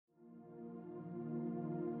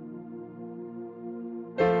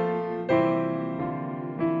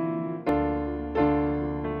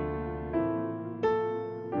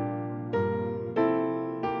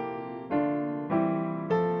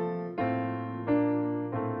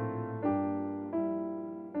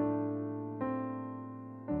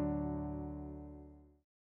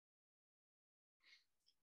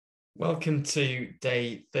Welcome to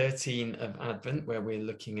day 13 of Advent, where we're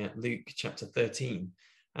looking at Luke chapter 13.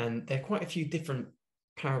 And there are quite a few different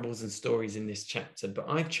parables and stories in this chapter, but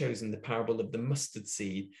I've chosen the parable of the mustard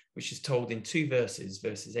seed, which is told in two verses,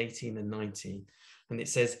 verses 18 and 19. And it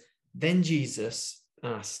says, "Then Jesus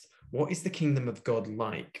asked, 'What is the kingdom of God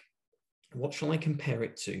like? What shall I compare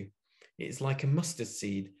it to? It is like a mustard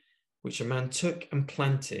seed, which a man took and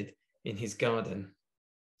planted in his garden.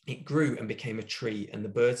 It grew and became a tree, and the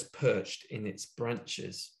birds perched in its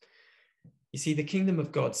branches.'" You see, the kingdom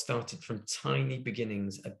of God started from tiny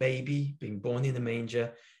beginnings, a baby being born in a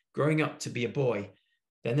manger, growing up to be a boy,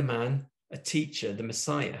 then a man, a teacher, the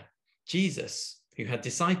Messiah, Jesus, who had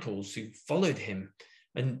disciples who followed him.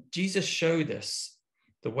 And Jesus showed us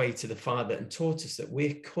the way to the Father and taught us that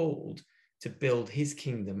we're called to build his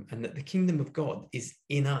kingdom and that the kingdom of God is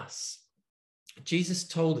in us. Jesus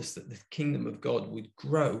told us that the kingdom of God would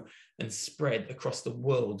grow and spread across the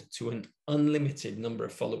world to an unlimited number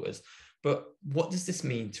of followers. But what does this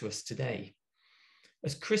mean to us today?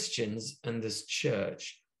 As Christians and as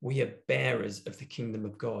church, we are bearers of the kingdom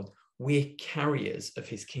of God. We're carriers of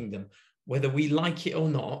his kingdom. Whether we like it or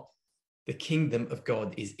not, the kingdom of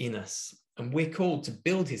God is in us. And we're called to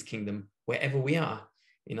build his kingdom wherever we are,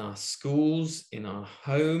 in our schools, in our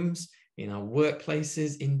homes, in our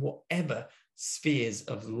workplaces, in whatever spheres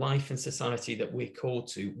of life and society that we're called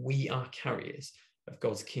to. We are carriers of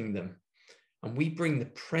God's kingdom, and we bring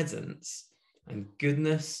the presence and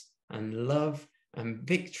goodness and love and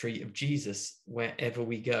victory of Jesus wherever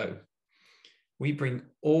we go. We bring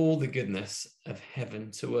all the goodness of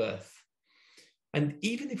heaven to earth. And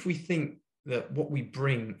even if we think that what we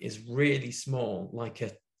bring is really small, like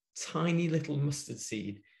a tiny little mustard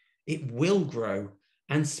seed, it will grow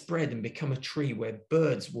and spread and become a tree where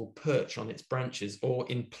birds will perch on its branches, or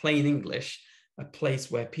in plain English, a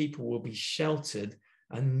place where people will be sheltered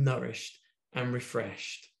and nourished and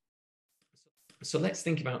refreshed. So let's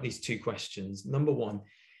think about these two questions. Number one,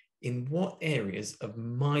 in what areas of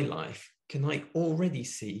my life can I already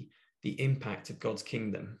see the impact of God's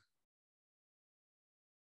kingdom?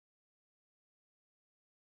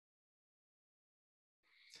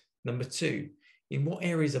 Number two, in what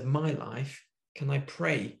areas of my life can I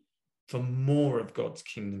pray for more of God's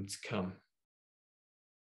kingdom to come?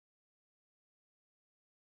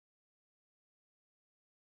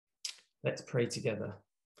 Let's pray together.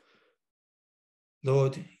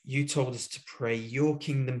 Lord, you told us to pray, your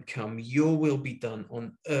kingdom come, your will be done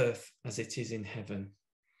on earth as it is in heaven.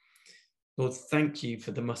 Lord, thank you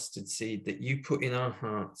for the mustard seed that you put in our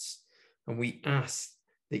hearts, and we ask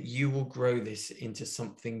that you will grow this into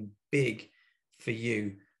something big for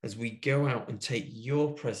you as we go out and take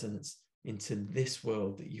your presence into this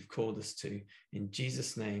world that you've called us to. In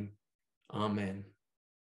Jesus' name, amen.